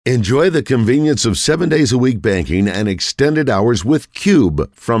Enjoy the convenience of 7 days a week banking and extended hours with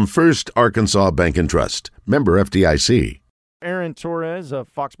Cube from First Arkansas Bank and Trust. Member FDIC. Aaron Torres of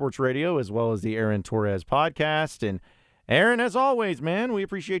Fox Sports Radio, as well as the Aaron Torres podcast. And Aaron, as always, man, we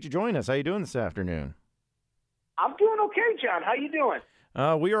appreciate you joining us. How you doing this afternoon? I'm doing okay, John. How you doing?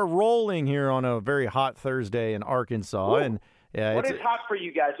 We are rolling here on a very hot Thursday in Arkansas. Ooh. And what is hot for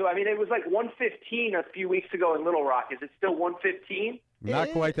you guys? So, I mean, it was like 115 a few weeks ago in Little Rock. Is it still 115?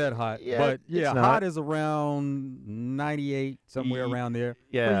 Not quite that hot, but hot is around 98, somewhere around there.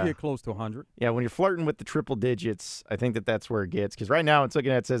 Yeah. When you get close to 100. Yeah, when you're flirting with the triple digits, I think that's where it gets. Because right now it's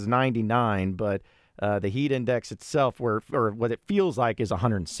looking at, it says 99, but the heat index itself, or what it feels like, is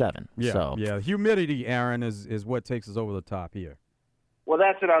 107. Yeah, so. yeah. Humidity, Aaron, is what takes us over the top here. Well,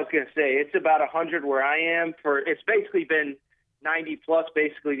 that's what I was going to say. It's about 100 where I am. It's basically been 90-plus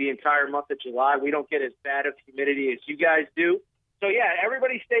basically the entire month of July. We don't get as bad of humidity as you guys do. So, yeah,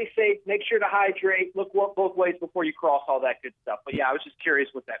 everybody stay safe. Make sure to hydrate. Look both ways before you cross, all that good stuff. But, yeah, I was just curious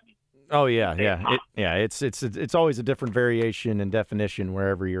what that means. Oh, yeah, yeah. It's always a different variation and definition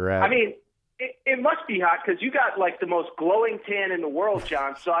wherever you're at. I mean, it must be hot because you got, like, the most glowing tan in the world,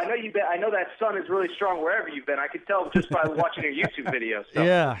 John. So I know that sun is really strong wherever you've been. I could tell just by watching your YouTube videos. So.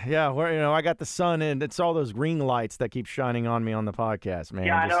 Yeah. Where I got the sun in. It's all those green lights that keep shining on me on the podcast, man.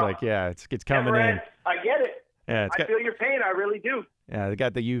 Yeah, I know. It's coming in. I get it. Yeah, I feel your pain. I really do. Yeah, they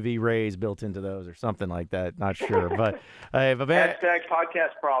got the UV rays built into those or something like that. Not sure, but man, hashtag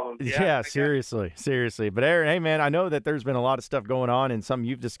podcast problems. Yeah, seriously. But Aaron, hey man, I know that there's been a lot of stuff going on, and something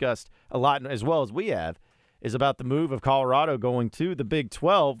you've discussed a lot as well as we have is about the move of Colorado going to the Big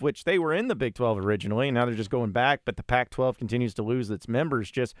 12, which they were in the Big 12 originally, and now they're just going back. But the Pac-12 continues to lose its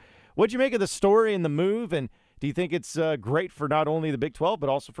members. Just what'd you make of the story and the move, and do you think it's great for not only the Big 12 but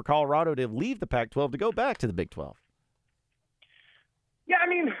also for Colorado to leave the Pac-12 to go back to the Big 12? Yeah, I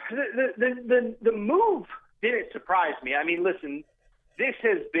mean, the move didn't surprise me. I mean, listen, this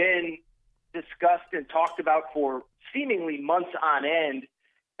has been discussed and talked about for seemingly months on end,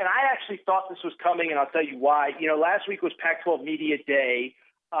 and I actually thought this was coming, and I'll tell you why. You know, last week was Pac-12 Media Day.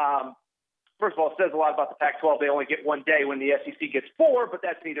 First of all, it says a lot about the Pac-12. They only get one day when the SEC gets four, but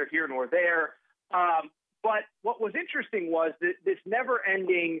that's neither here nor there. But what was interesting was that this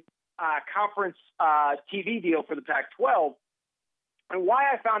never-ending conference TV deal for the Pac-12, and why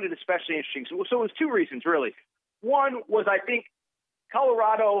I found it especially interesting. So it was two reasons, really. One was I think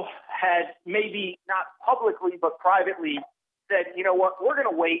Colorado had maybe not publicly but privately said, you know what, we're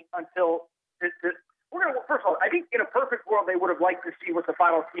going to wait until first of all, I think in a perfect world they would have liked to see what the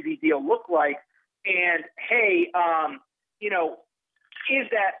final TV deal looked like. And, hey, is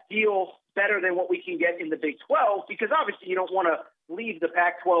that deal better than what we can get in the Big 12? Because obviously you don't want to leave the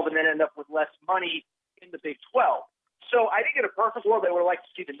Pac-12 and then end up with less money in the Big 12. So I think in a perfect world they would have liked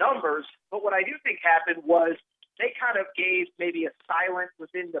to see the numbers. But what I do think happened was they kind of gave maybe a silent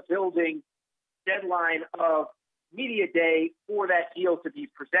within the building deadline of media day for that deal to be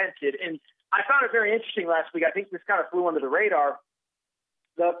presented. And I found it very interesting last week. I think this kind of flew under the radar.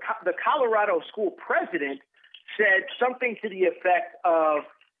 The Colorado school president said something to the effect of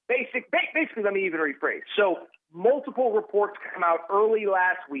basically, let me even rephrase. So multiple reports come out early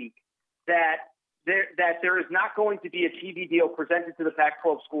last week that there is not going to be a TV deal presented to the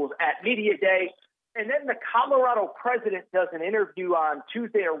Pac-12 schools at Media Day. And then the Colorado president does an interview on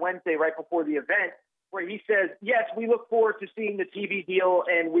Tuesday or Wednesday right before the event where he says, yes, we look forward to seeing the TV deal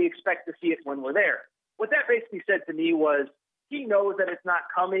and we expect to see it when we're there. What that basically said to me was he knows that it's not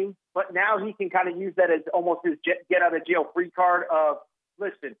coming, but now he can kind of use that as almost his get-out-of-jail-free card of,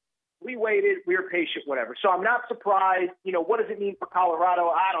 listen, we waited, we were patient, whatever. So I'm not surprised. You know, what does it mean for Colorado?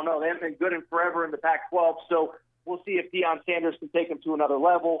 I don't know. They haven't been good in forever in the Pac-12, so we'll see if Deion Sanders can take them to another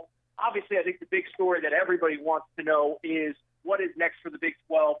level. Obviously, I think the big story that everybody wants to know is what is next for the Big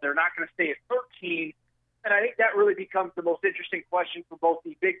 12. They're not going to stay at 13, and I think that really becomes the most interesting question from both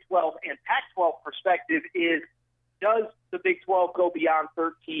the Big 12 and Pac-12 perspective is, does the Big 12 go beyond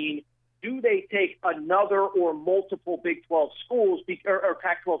 13? Do they take another or multiple Big 12 schools or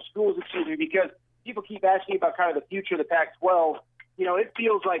Pac-12 schools, because people keep asking about kind of the future of the Pac-12. You know, it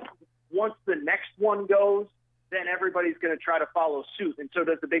feels like once the next one goes, then everybody's going to try to follow suit. And so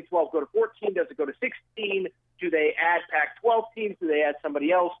does the Big 12 go to 14? Does it go to 16? Do they add Pac-12 teams? Do they add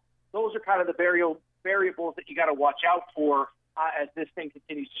somebody else? Those are kind of the variables that you got to watch out for as this thing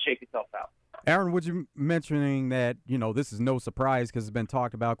continues to shake itself out. Aaron, would you mentioning that, this is no surprise because it's been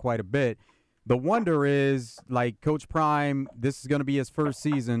talked about quite a bit. The wonder is, like Coach Prime, this is going to be his first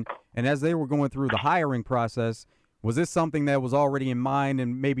season, and as they were going through the hiring process, was this something that was already in mind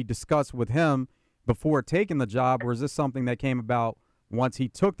and maybe discussed with him before taking the job, or is this something that came about once he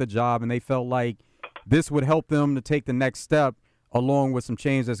took the job, and they felt like this would help them to take the next step along with some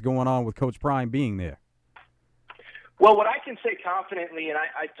change that's going on with Coach Prime being there? Well, what I can say confidently, and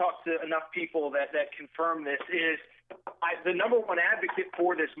I talked to enough people that confirm this, is the number one advocate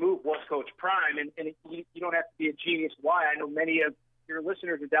for this move was Coach Prime, and you don't have to be a genius why. I know many of your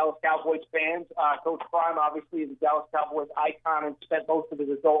listeners are Dallas Cowboys fans. Coach Prime obviously is a Dallas Cowboys icon and spent most of his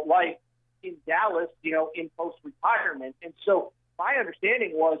adult life in Dallas, in post-retirement. And so my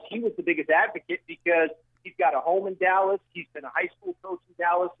understanding was he was the biggest advocate because he's got a home in Dallas. He's been a high school coach in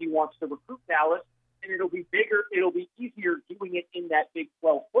Dallas. He wants to recruit Dallas, and it'll be bigger. It'll be easier doing it in that Big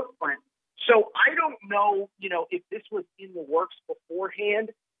 12 footprint. So I don't know, if this was in the works beforehand,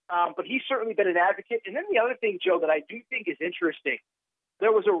 but he's certainly been an advocate. And then the other thing, Joe, that I do think is interesting,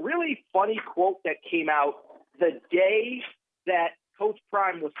 there was a really funny quote that came out the day that Coach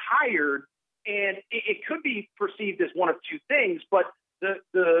Prime was hired, and it could be perceived as one of two things, but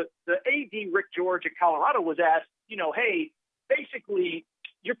the AD, Rick George at Colorado, was asked, hey, basically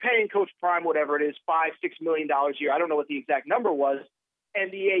you're paying Coach Prime whatever it is, $5-6 million a year. I don't know what the exact number was. And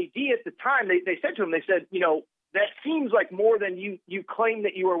the AD at the time, they said to him, they said, that seems like more than you claim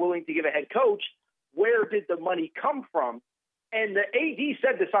that you are willing to give a head coach. Where did the money come from? And the AD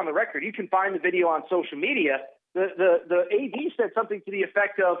said this on the record. You can find the video on social media. The AD said something to the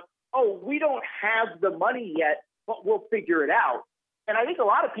effect of, oh, we don't have the money yet, but we'll figure it out. And I think a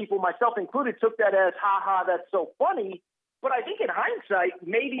lot of people, myself included, took that as, ha, that's so funny. But I think in hindsight,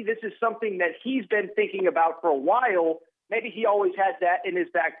 maybe this is something that he's been thinking about for a while. Maybe he always had that in his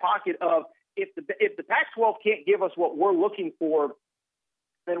back pocket of, if the Pac-12 can't give us what we're looking for,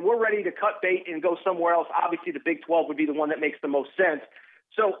 then we're ready to cut bait and go somewhere else. Obviously, the Big 12 would be the one that makes the most sense.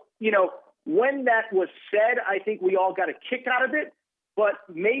 So, when that was said, I think we all got a kick out of it. But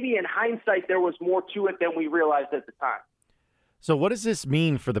maybe in hindsight, there was more to it than we realized at the time. So what does this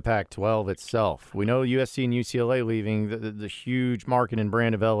mean for the Pac-12 itself? We know USC and UCLA leaving, the huge market and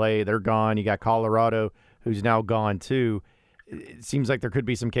brand of LA, they're gone. You got Colorado, who's now gone too. It seems like there could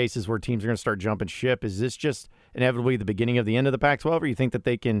be some cases where teams are going to start jumping ship. Is this just inevitably the beginning of the end of the Pac-12, or you think that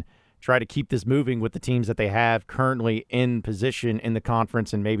they can try to keep this moving with the teams that they have currently in position in the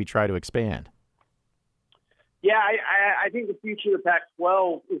conference and maybe try to expand? Yeah, I think the future of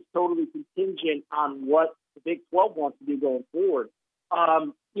Pac-12 is totally contingent on what the Big 12 wants to do going forward.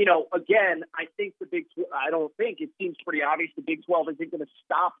 Again, I think it seems pretty obvious the Big 12 isn't going to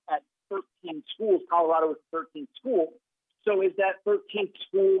stop at 13 schools. Colorado is the 13th school. So is that 13th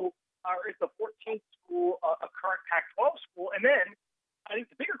school, or is the 14th school a current Pac-12 school? And then I think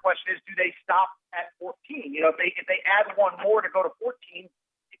the bigger question is, do they stop at 14? If they add one more to go to 14,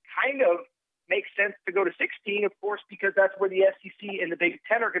 it kind of makes sense to go to 16, of course, because that's where the SEC and the Big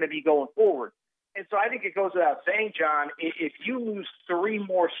Ten are going to be going forward. And so I think it goes without saying, John, if you lose 3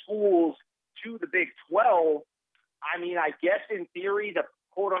 more schools to the Big 12, I guess in theory the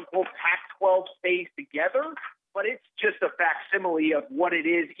quote-unquote Pac-12 stays together, but it's just a facsimile of what it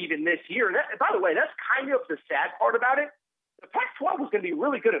is even this year. And by the way, that's kind of the sad part about it. The Pac-12 was going to be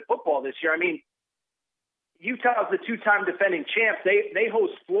really good at football this year. Utah's the 2-time defending champs. They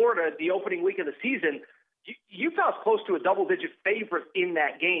host Florida the opening week of the season. Utah's close to a double-digit favorite in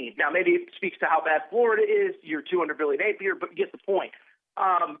that game. Now, maybe it speaks to how bad Florida is. You're 2 under Billy Napier, but you get the point.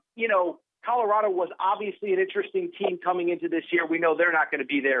 Colorado was obviously an interesting team coming into this year. We know they're not going to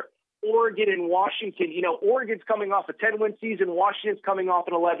be there. Oregon and Washington, Oregon's coming off a 10-win season. Washington's coming off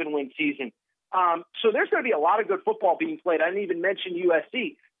an 11-win season. So there's going to be a lot of good football being played. I didn't even mention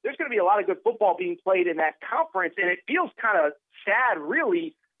USC. There's going to be a lot of good football being played in that conference, and it feels kind of sad,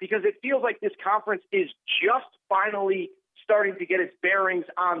 really, because it feels like this conference is just finally starting to get its bearings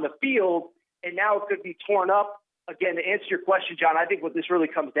on the field, and now it could be torn up. Again, to answer your question, John, I think what this really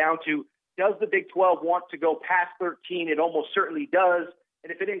comes down to, does the Big 12 want to go past 13? It almost certainly does.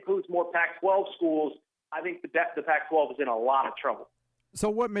 And if it includes more Pac-12 schools, I think the Pac-12 is in a lot of trouble. So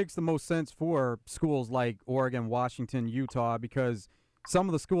what makes the most sense for schools like Oregon, Washington, Utah? Because some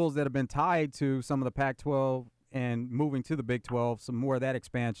of the schools that have been tied to some of the Pac-12 and moving to the Big 12, some more of that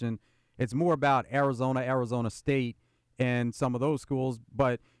expansion, it's more about Arizona, Arizona State, and some of those schools.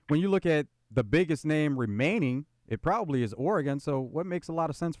 But when you look at the biggest name remaining, it probably is Oregon. So what makes a lot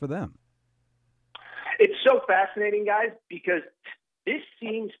of sense for them? It's so fascinating, guys, because this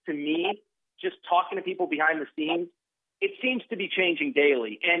seems to me, just talking to people behind the scenes, it seems to be changing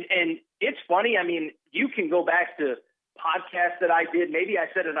daily. And it's funny. You can go back to podcasts that I did. Maybe I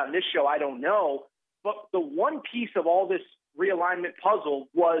said it on this show. I don't know. But the one piece of all this realignment puzzle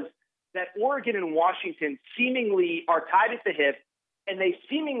was that Oregon and Washington seemingly are tied at the hip, and they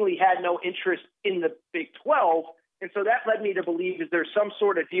seemingly had no interest in the Big 12. And so that led me to believe is there's some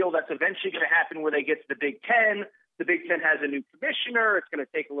sort of deal that's eventually going to happen where they get to the Big Ten. The Big Ten has a new commissioner. It's going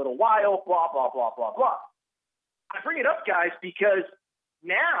to take a little while, blah, blah, blah, blah, blah. I bring it up, guys, because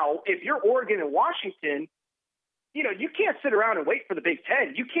now if you're Oregon and Washington, you can't sit around and wait for the Big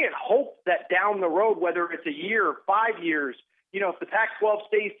Ten. You can't hope that down the road, whether it's a year or 5 years, if the Pac-12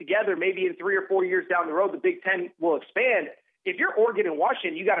 stays together, maybe in 3 or 4 years down the road, the Big Ten will expand. If you're Oregon and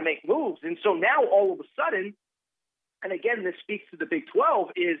Washington, you got to make moves. And so now all of a sudden, and again, this speaks to the Big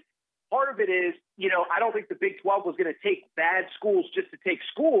 12, is part of it is, I don't think the Big 12 was going to take bad schools just to take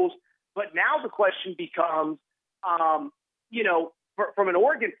schools. But now the question becomes, from an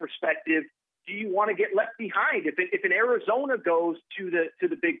Oregon perspective, do you want to get left behind? If an Arizona goes to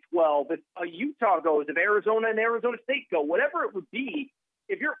the Big 12, if a Utah goes, if Arizona and Arizona State go, whatever it would be,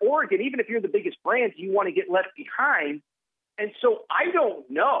 if you're Oregon, even if you're the biggest brand, do you want to get left behind? And so I don't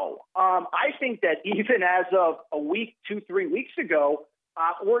know. I think that even as of a week, 2-3 weeks ago,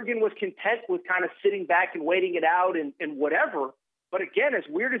 Oregon was content with kind of sitting back and waiting it out and whatever. But again, as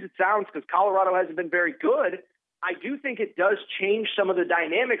weird as it sounds, because Colorado hasn't been very good, I do think it does change some of the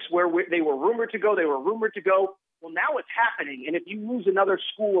dynamics where they were rumored to go. Well, now it's happening. And if you lose another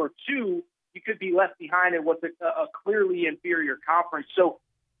school or two, you could be left behind in what's a clearly inferior conference. So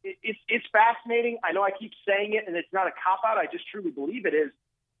it's fascinating. I know I keep saying it, and it's not a cop-out. I just truly believe it is.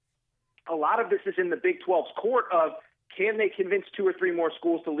 A lot of this is in the Big 12's court of, can they convince 2 or 3 more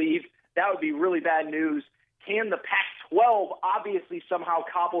schools to leave? That would be really bad news. Can the Pac-12 obviously somehow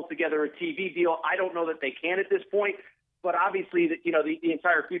cobble together a TV deal? I don't know that they can at this point, but obviously the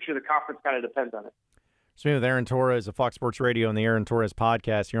entire future of the conference kind of depends on it. Speaking with Aaron Torres of Fox Sports Radio and the Aaron Torres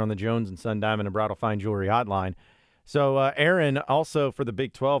podcast here on the Jones and Son Diamond and Bridal Fine Jewelry Hotline. So, Aaron, also for the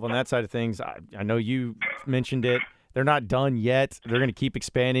Big 12 on that side of things, I know you mentioned it. They're not done yet. They're going to keep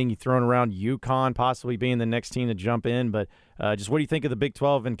expanding. You're throwing around UConn possibly being the next team to jump in. But just what do you think of the Big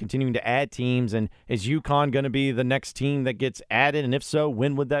 12 and continuing to add teams? And is UConn going to be the next team that gets added? And if so,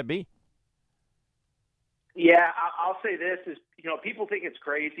 when would that be? Yeah, I'll say this is, people think it's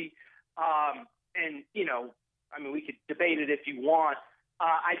crazy. We could debate it if you want.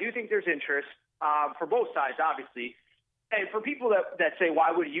 I do think there's interest for both sides, obviously. And for people that say,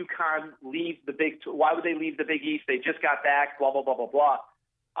 why would UConn leave why would they leave the Big East? They just got back, blah, blah, blah, blah, blah.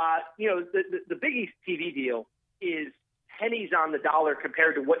 The Big East TV deal is pennies on the dollar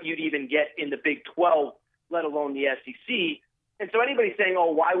compared to what you'd even get in the Big 12, let alone the SEC. And so anybody saying,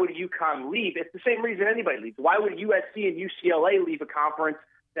 oh, why would UConn leave? It's the same reason anybody leaves. Why would USC and UCLA leave a conference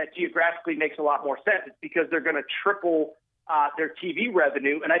that geographically makes a lot more sense? It's because they're going to triple their TV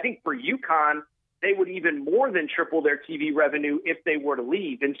revenue. And I think for UConn, they would even more than triple their TV revenue if they were to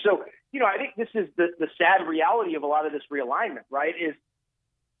leave. And so, I think this is the sad reality of a lot of this realignment, right? Is,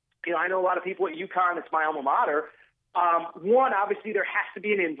 I know a lot of people at UConn, it's my alma mater. One, obviously there has to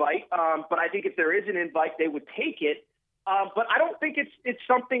be an invite, but I think if there is an invite, they would take it. But I don't think it's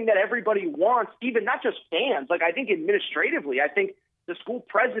something that everybody wants, even not just fans. Like, I think administratively, I think the school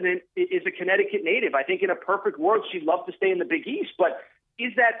president is a Connecticut native. I think in a perfect world, she'd love to stay in the Big East, but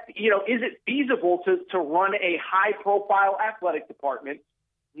is it feasible to run a high-profile athletic department,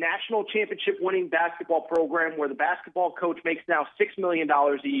 national championship-winning basketball program where the basketball coach makes now $6 million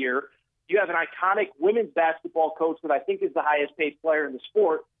a year? You have an iconic women's basketball coach that I think is the highest-paid player in the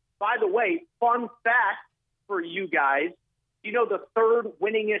sport. By the way, fun fact for you guys, the third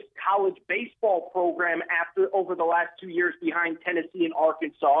winningest college baseball program over the last 2 years behind Tennessee and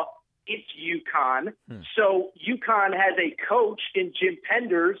Arkansas, it's UConn. So UConn has a coach in Jim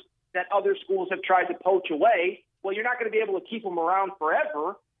Penders that other schools have tried to poach away. Well, you're not going to be able to keep him around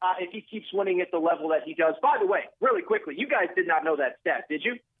forever if he keeps winning at the level that he does. By the way, really quickly, you guys did not know that stat, did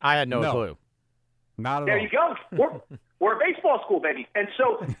you? I had no clue. Not at all. There you go. We're a baseball school, baby. And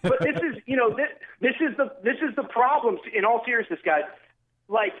so, but this is, this is the problem. In all seriousness, guys,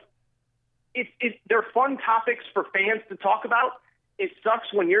 like they're fun topics for fans to talk about. It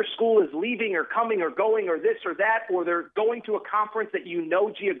sucks when your school is leaving or coming or going or this or that, or they're going to a conference that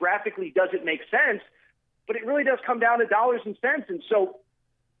geographically doesn't make sense. But it really does come down to dollars and cents. And so,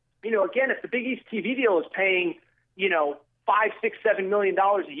 again, if the Big East TV deal is paying, $5, $6, $7 million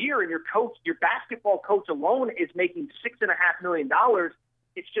a year, and your basketball coach alone is making $6.5 million,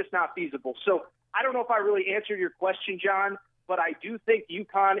 it's just not feasible. So I don't know if I really answered your question, John, but I do think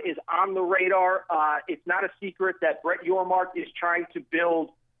UConn is on the radar. It's not a secret that Brett Yormark is trying to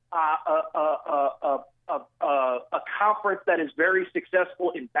build a conference that is very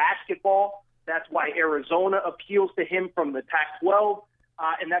successful in basketball. That's why Arizona appeals to him from the Pac-12.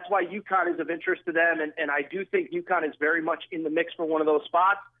 And that's why UConn is of interest to them. And I do think UConn is very much in the mix for one of those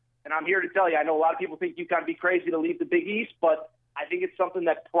spots. And I'm here to tell you, I know a lot of people think UConn would be crazy to leave the Big East, but I think it's something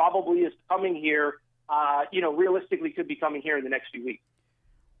that probably is coming here, realistically could be coming here in the next few weeks.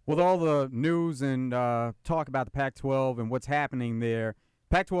 With all the news and talk about the Pac-12 and what's happening there,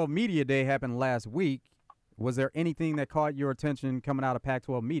 Pac-12 Media Day happened last week. Was there anything that caught your attention coming out of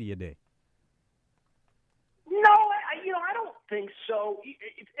Pac-12 Media Day? No, I don't think so.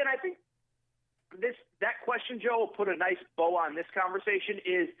 And I think that question, Joe, will put a nice bow on this conversation.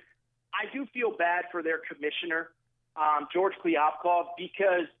 Is I do feel bad for their commissioner, George Kliavkov,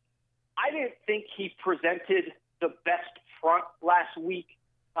 because I didn't think he presented the best front last week.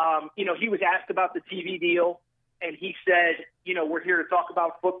 He was asked about the TV deal, and he said, we're here to talk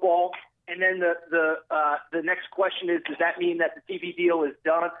about football. And then the next question is, does that mean that the TV deal is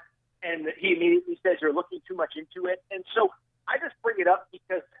done? And he immediately says, you're looking too much into it. And so I just bring it up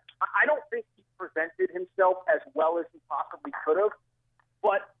because I don't think he presented himself as well as he possibly could have.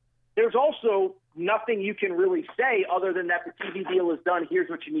 But there's also nothing you can really say other than that the TV deal is done. Here's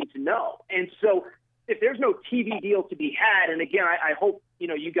what you need to know. And so if there's no TV deal to be had, and again, I hope,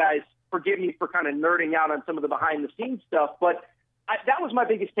 you guys forgive me for kind of nerding out on some of the behind-the-scenes stuff, but that was my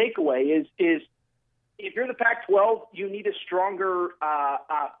biggest takeaway is if you're the Pac-12, you need a stronger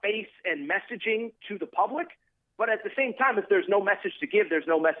face and messaging to the public. But at the same time, if there's no message to give, there's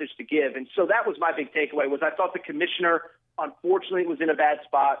no message to give. And so that was my big takeaway was I thought the commissioner, unfortunately, was in a bad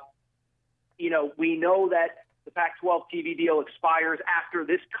spot. We know that the Pac-12 TV deal expires after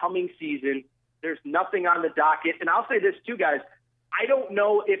this coming season. There's nothing on the docket. And I'll say this too, guys. I don't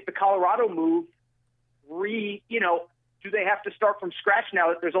know if the Colorado move do they have to start from scratch now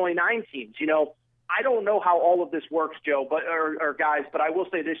that there's only 9 teams? I don't know how all of this works, Joe, or guys, but I will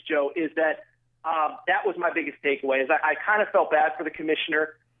say this, Joe, is that that was my biggest takeaway. Is I kind of felt bad for the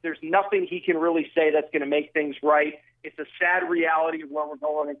commissioner. There's nothing he can really say that's going to make things right. It's a sad reality of where we're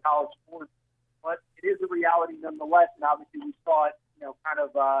going in college sports, but it is a reality nonetheless. And obviously, we saw it,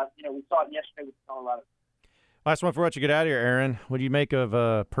 we saw it yesterday with Colorado. Last one for what you get out of here, Aaron. What do you make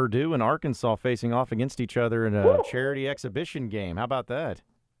of Purdue and Arkansas facing off against each other in a charity exhibition game? How about that?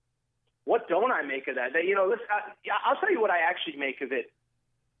 What don't I make of that? Listen, I'll tell you what I actually make of it.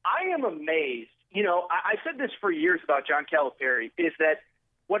 I am amazed. I said this for years about John Calipari, is that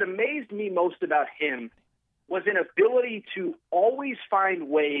what amazed me most about him was an ability to always find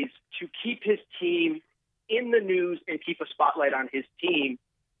ways to keep his team in the news and keep a spotlight on his team.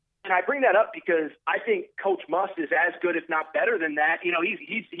 And I bring that up because I think Coach Muss is as good, if not better than that.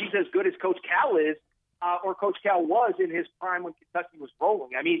 He's as good as Coach Cal is, or Coach Cal was in his prime when Kentucky was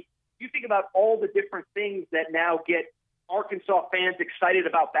rolling. I mean, you think about all the different things that now get Arkansas fans excited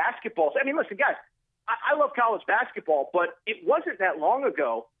about basketball. I mean, listen, guys, I love college basketball, but it wasn't that long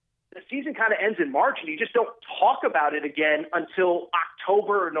ago. The season kind of ends in March, and you just don't talk about it again until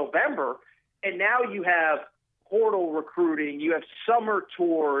October or November. And now you have portal recruiting, you have summer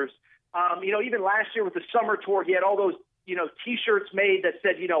tours. Even last year with the summer tour, he had all those, T-shirts made that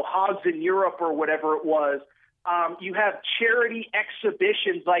said, Hogs in Europe or whatever it was. You have charity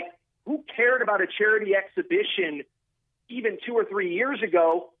exhibitions. Like, who cared about a charity exhibition even 2 or 3 years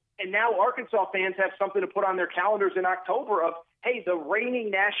ago? And now Arkansas fans have something to put on their calendars in October of, hey, the reigning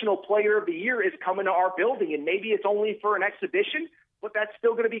national player of the year is coming to our building, and maybe it's only for an exhibition, but that's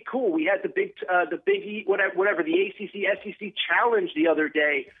still going to be cool. We had the Big East, whatever, the ACC, SEC Challenge the other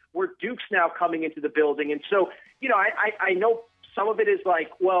day, where Duke's now coming into the building. And so, I know some of it is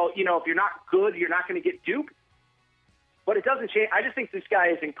like, well, if you're not good, you're not going to get Duke. But it doesn't change. I just think this guy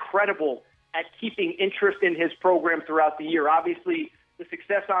is incredible at keeping interest in his program throughout the year. Obviously, the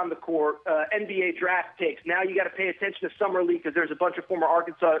success on the court, NBA draft picks. Now you got to pay attention to Summer League because there's a bunch of former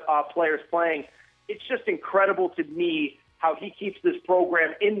Arkansas players playing. It's just incredible to me how he keeps this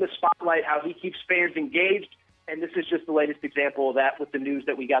program in the spotlight, how he keeps fans engaged. And this is just the latest example of that with the news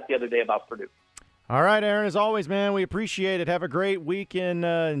that we got the other day about Purdue. All right, Aaron, as always, man, we appreciate it. Have a great week and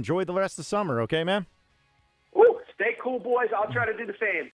enjoy the rest of the summer, okay, man? Ooh, stay cool, boys. I'll try to do the same.